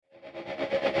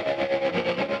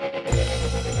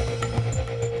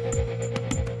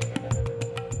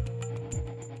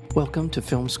Welcome to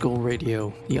Film School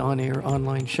Radio, the on-air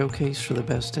online showcase for the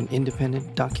best in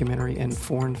independent documentary and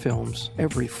foreign films,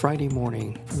 every Friday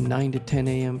morning from 9 to 10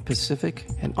 a.m. Pacific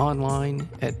and online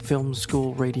at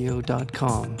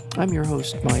filmschoolradio.com. I'm your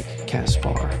host, Mike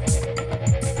Kaspar.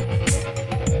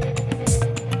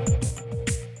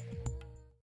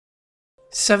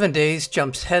 Seven Days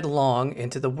jumps headlong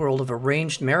into the world of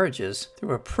arranged marriages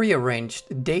through a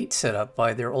prearranged date set up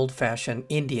by their old-fashioned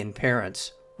Indian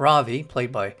parents. Ravi,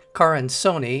 played by Karan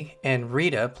Soni, and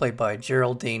Rita, played by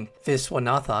Geraldine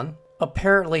Viswanathan,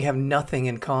 apparently have nothing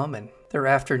in common. Their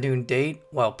afternoon date,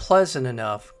 while pleasant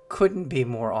enough, couldn't be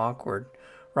more awkward.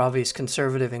 Ravi's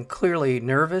conservative and clearly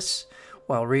nervous,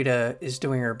 while Rita is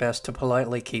doing her best to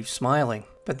politely keep smiling.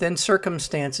 But then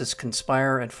circumstances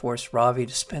conspire and force Ravi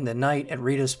to spend the night at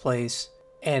Rita's place,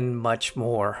 and much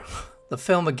more. The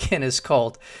film again is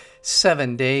called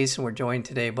 7 Days, and we're joined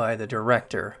today by the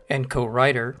director and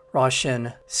co-writer,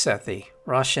 Roshan Sethi.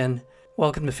 Roshan,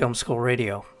 welcome to Film School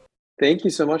Radio. Thank you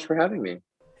so much for having me.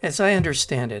 As I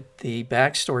understand it, the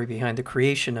backstory behind the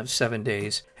creation of 7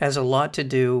 Days has a lot to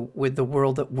do with the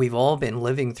world that we've all been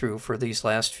living through for these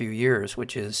last few years,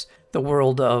 which is the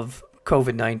world of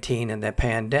COVID-19 and the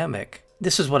pandemic.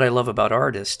 This is what I love about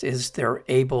artists, is they're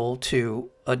able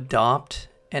to adopt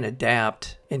and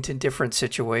adapt into different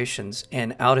situations,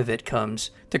 and out of it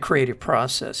comes the creative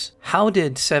process. How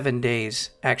did 7 Days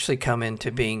actually come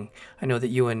into being? I know that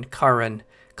you and Karan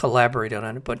collaborated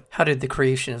on it, but how did the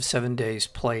creation of 7 Days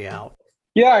play out?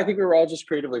 Yeah, I think we were all just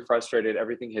creatively frustrated.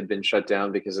 Everything had been shut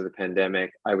down because of the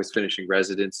pandemic. I was finishing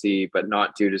residency, but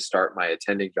not due to start my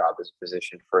attending job as a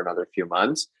physician for another few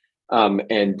months.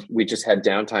 And we just had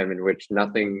downtime in which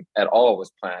nothing at all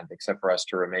was planned except for us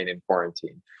to remain in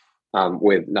quarantine.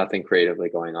 With nothing creatively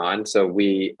going on. So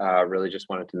we really just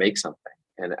wanted to make something.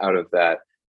 And out of that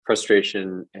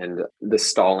frustration and the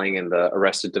stalling and the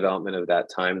arrested development of that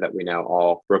time that we now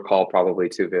all recall probably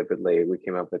too vividly, we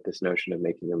came up with this notion of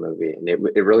making a movie. And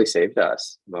it really saved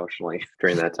us emotionally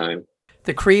during that time.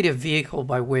 The creative vehicle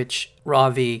by which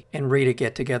Ravi and Rita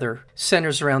get together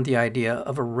centers around the idea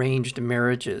of arranged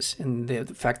marriages. And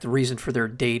the fact, the reason for their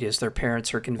date is their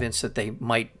parents are convinced that they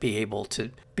might be able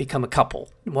to become a couple.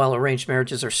 While arranged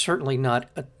marriages are certainly not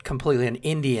completely an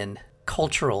Indian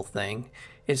cultural thing,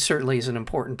 it certainly is an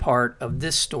important part of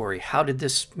this story. How did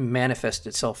this manifest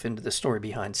itself into the story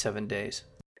behind 7 Days?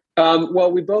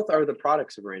 Well, we both are the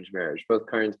products of arranged marriage. Both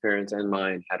Karan's parents and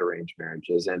mine had arranged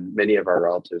marriages, and many of our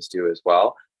relatives do as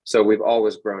well. So we've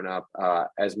always grown up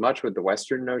as much with the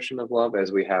Western notion of love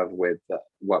as we have with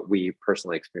what we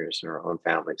personally experience in our own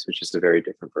families, which is a very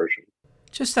different version.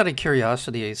 Just out of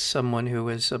curiosity, as someone who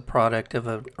is a product of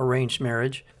an arranged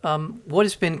marriage, what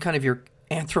has been kind of your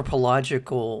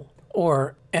anthropological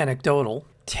or anecdotal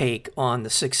take on the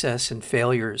success and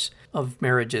failures of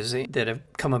marriages that have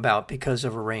come about because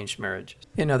of arranged marriage?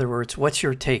 In other words, what's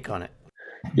your take on it?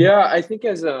 Yeah, I think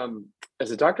as a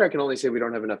doctor, I can only say we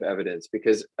don't have enough evidence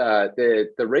because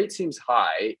the rate seems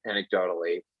high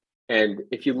anecdotally. And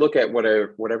if you look at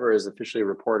whatever is officially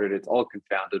reported, it's all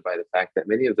confounded by the fact that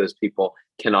many of those people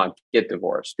cannot get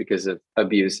divorced because of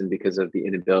abuse and because of the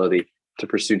inability to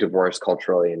pursue divorce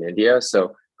culturally in India.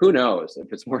 So who knows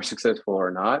if it's more successful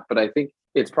or not, but I think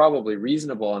it's probably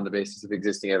reasonable on the basis of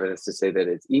existing evidence to say that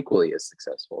it's equally as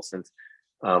successful since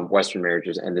Western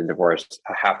marriages end in divorce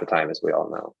half the time, as we all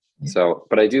know. So,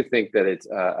 but I do think that it's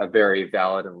a very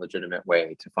valid and legitimate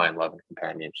way to find love and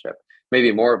companionship,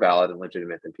 maybe more valid and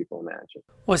legitimate than people imagine.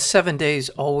 Was 7 Days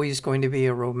always going to be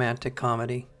a romantic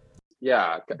comedy?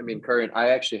 Yeah, I mean, Karan, I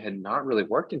actually had not really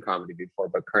worked in comedy before,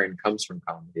 but Karan comes from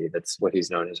comedy. That's what he's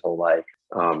known his whole life.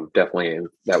 Definitely,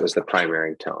 that was the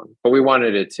primary tone. But we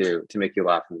wanted it to make you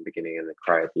laugh in the beginning and then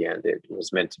cry at the end. It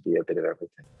was meant to be a bit of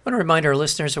everything. I want to remind our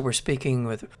listeners that we're speaking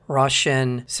with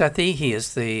Roshan Sethi. He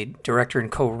is the director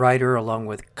and co-writer, along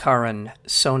with Karan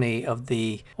Soni, of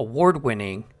the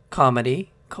award-winning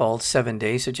comedy called 7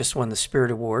 Days. It just won the Spirit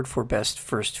Award for Best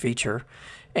First Feature.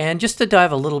 And just to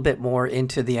dive a little bit more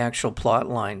into the actual plot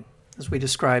line, as we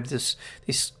described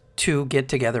these two get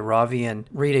together, Ravi and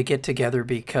Rita get together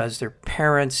because their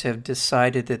parents have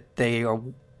decided that they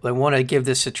want to give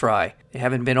this a try. They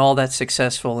haven't been all that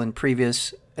successful in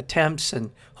previous attempts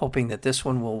and hoping that this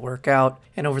one will work out.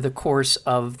 And over the course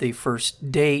of the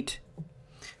first date,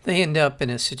 they end up in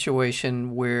a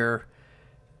situation where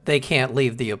they can't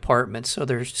leave the apartment, so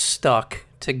they're stuck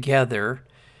together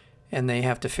and they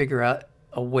have to figure out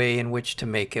a way in which to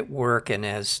make it work. And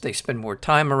as they spend more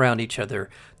time around each other,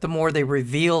 the more they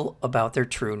reveal about their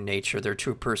true nature, their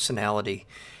true personality.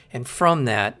 And from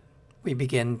that, we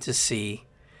begin to see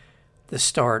the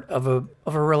start of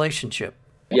a relationship.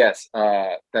 Yes,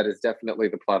 that is definitely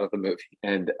the plot of the movie.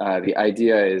 And the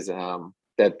idea is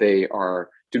that they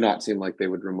do not seem like they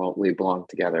would remotely belong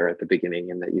together at the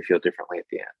beginning and that you feel differently at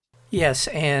the end. Yes,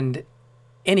 and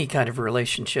any kind of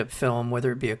relationship film,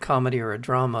 whether it be a comedy or a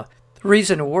drama, the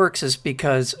reason it works is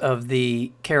because of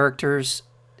the characters,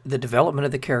 the development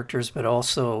of the characters, but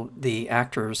also the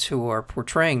actors who are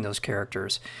portraying those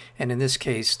characters. And in this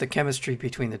case, the chemistry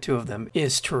between the two of them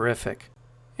is terrific.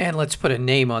 And let's put a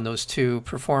name on those two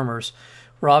performers.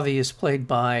 Ravi is played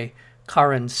by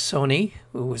Karan Soni,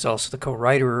 who was also the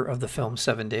co-writer of the film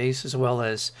 7 Days, as well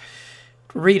as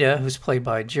Rita, who's played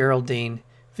by Geraldine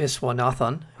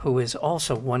Viswanathan, who is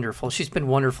also wonderful. She's been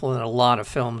wonderful in a lot of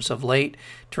films of late.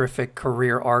 Terrific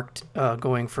career arc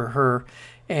going for her.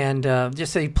 And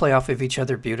just they play off of each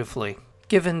other beautifully.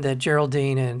 Given that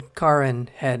Geraldine and Karan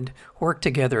had worked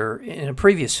together in a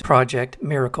previous project,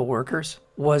 Miracle Workers,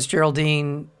 was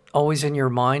Geraldine always in your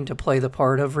mind to play the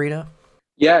part of Rita?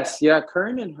 Yes, yeah.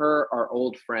 Kern and her are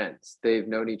old friends. They've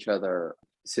known each other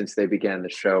since they began the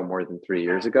show more than 3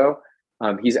 years ago.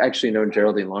 He's actually known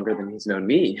Geraldine longer than he's known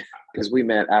me because we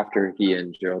met after he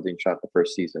and Geraldine shot the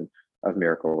first season of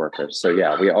Miracle Workers. So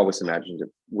yeah, we always imagined it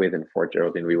with and for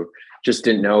Geraldine. Just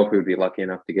didn't know if we would be lucky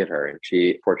enough to get her, and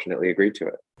she fortunately agreed to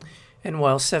it. And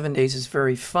while 7 Days is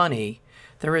very funny,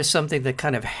 there is something that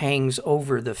kind of hangs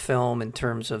over the film in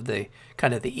terms of the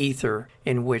kind of the ether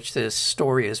in which this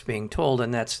story is being told,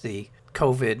 and that's the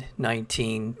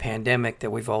COVID-19 pandemic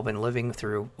that we've all been living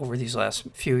through over these last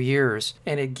few years.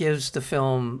 And it gives the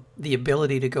film the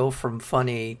ability to go from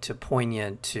funny to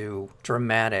poignant to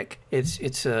dramatic.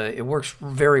 It works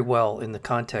very well in the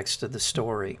context of the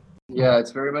story. Yeah,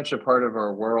 it's very much a part of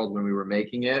our world when we were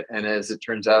making it, and as it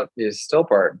turns out, is still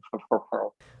part of our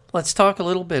world. Let's talk a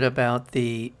little bit about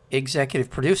the executive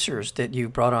producers that you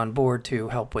brought on board to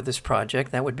help with this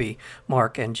project. That would be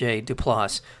Mark and Jay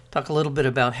Duplass. Talk a little bit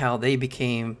about how they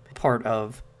became part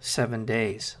of 7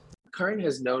 Days. Karan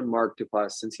has known Mark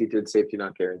Duplass since he did Safety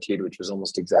Not Guaranteed, which was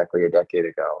almost exactly a decade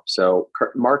ago. So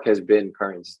Mark has been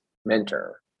Karan's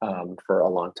mentor for a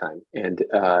long time. And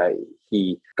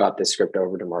he got this script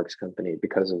over to Mark's company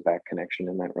because of that connection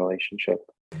and that relationship.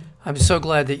 I'm so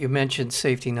glad that you mentioned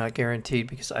Safety Not Guaranteed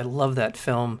because I love that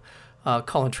film.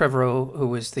 Colin Trevorrow, who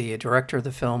was the director of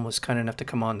the film, was kind enough to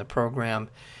come on the program.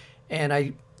 And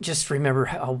I just remember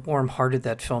how warm-hearted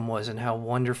that film was and how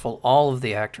wonderful all of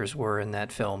the actors were in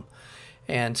that film.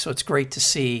 And so it's great to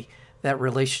see that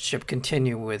relationship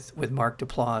continue with Mark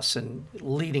Duplass and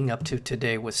leading up to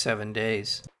today with 7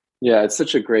 Days. Yeah, it's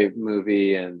such a great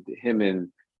movie, and him and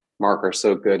Mark are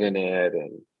so good in it.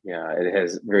 And yeah, it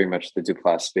has very much the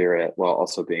Duplass spirit while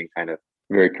also being kind of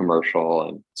very commercial,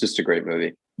 and it's just a great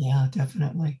movie. Yeah,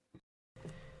 definitely.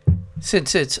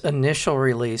 Since its initial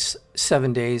release,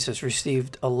 7 Days has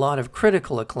received a lot of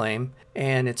critical acclaim,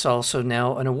 and it's also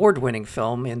now an award-winning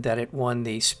film in that it won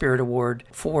the Spirit Award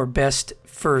for Best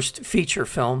First Feature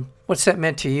Film. What's that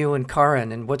meant to you and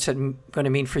Karan, and what's it going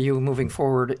to mean for you moving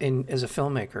forward as a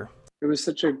filmmaker? It was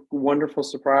such a wonderful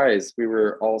surprise. We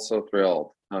were all so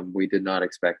thrilled. We did not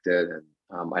expect it,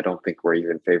 and I don't think we're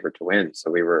even favored to win.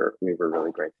 So we were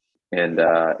really great. And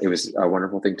it was a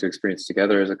wonderful thing to experience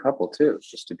together as a couple, too,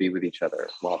 just to be with each other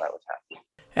while that was happening.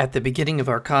 At the beginning of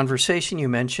our conversation, you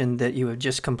mentioned that you had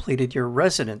just completed your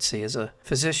residency as a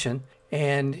physician,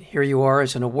 and here you are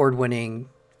as an award-winning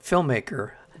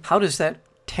filmmaker. How does that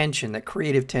tension, that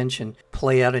creative tension,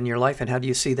 play out in your life, and how do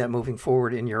you see that moving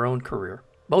forward in your own career,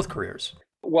 both careers?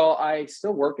 Well, I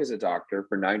still work as a doctor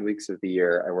for 9 weeks of the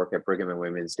year. I work at Brigham and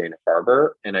Women's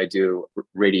Dana-Farber, and I do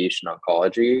radiation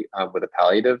oncology with a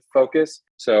palliative focus.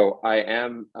 So I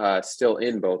am still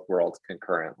in both worlds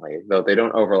concurrently, though they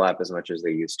don't overlap as much as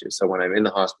they used to. So when I'm in the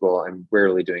hospital, I'm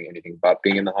rarely doing anything but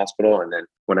being in the hospital. And then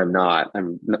when I'm not,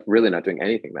 really not doing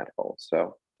anything medical.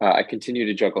 So I continue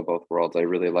to juggle both worlds. I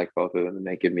really like both of them, and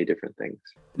they give me different things.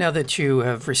 Now that you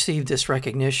have received this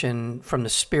recognition from the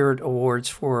Spirit Awards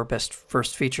for Best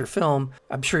First Feature Film,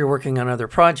 I'm sure you're working on other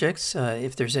projects.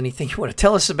 If there's anything you want to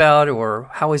tell us about, or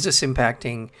how is this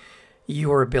impacting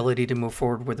your ability to move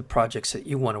forward with the projects that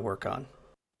you want to work on?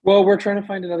 Well, we're trying to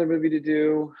find another movie to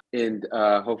do, and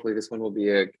hopefully this one will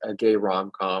be a gay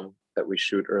rom-com that we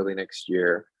shoot early next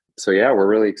year. So yeah, we're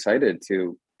really excited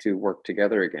to work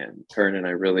together again. Kern and I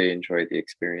really enjoyed the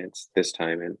experience this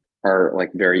time and are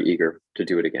very eager to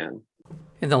do it again.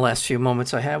 In the last few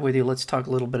moments I have with you, let's talk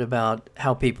a little bit about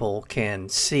how people can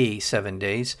see 7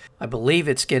 Days. I believe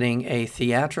it's getting a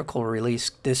theatrical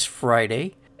release this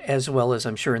Friday, as well as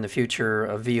I'm sure in the future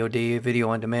a VOD, video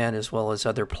on demand, as well as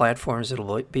other platforms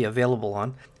it'll be available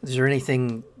on. Is there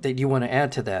anything that you want to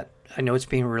add to that? I know it's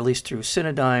being released through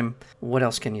Cinedigm. What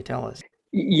else can you tell us?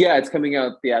 Yeah, it's coming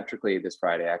out theatrically this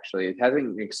Friday, actually. It's having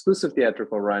an exclusive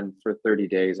theatrical run for 30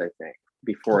 days, I think,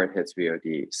 before it hits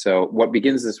VOD. So what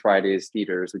begins this Friday is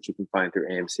theaters, which you can find through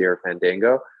AMC or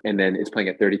Fandango, and then it's playing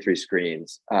at 33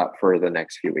 screens for the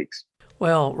next few weeks.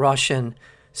 Well, Roshan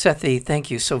Sethi, thank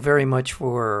you so very much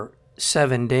for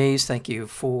 7 days. Thank you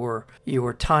for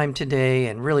your time today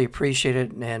and really appreciate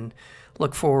it and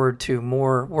look forward to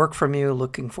more work from you.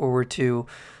 Looking forward to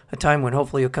a time when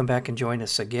hopefully you'll come back and join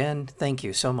us again. Thank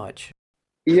you so much.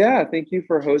 Yeah, thank you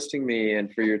for hosting me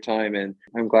and for your time. And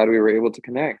I'm glad we were able to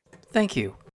connect. Thank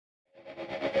you.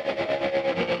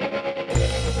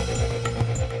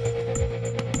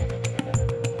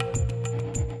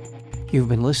 You've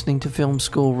been listening to Film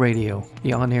School Radio,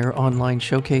 the on-air online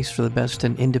showcase for the best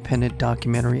in independent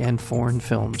documentary and foreign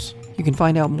films. You can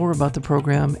find out more about the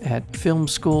program at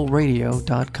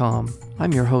filmschoolradio.com.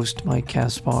 I'm your host, Mike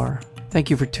Kaspar. Thank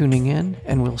you for tuning in,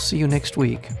 and we'll see you next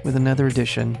week with another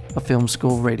edition of Film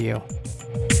School Radio.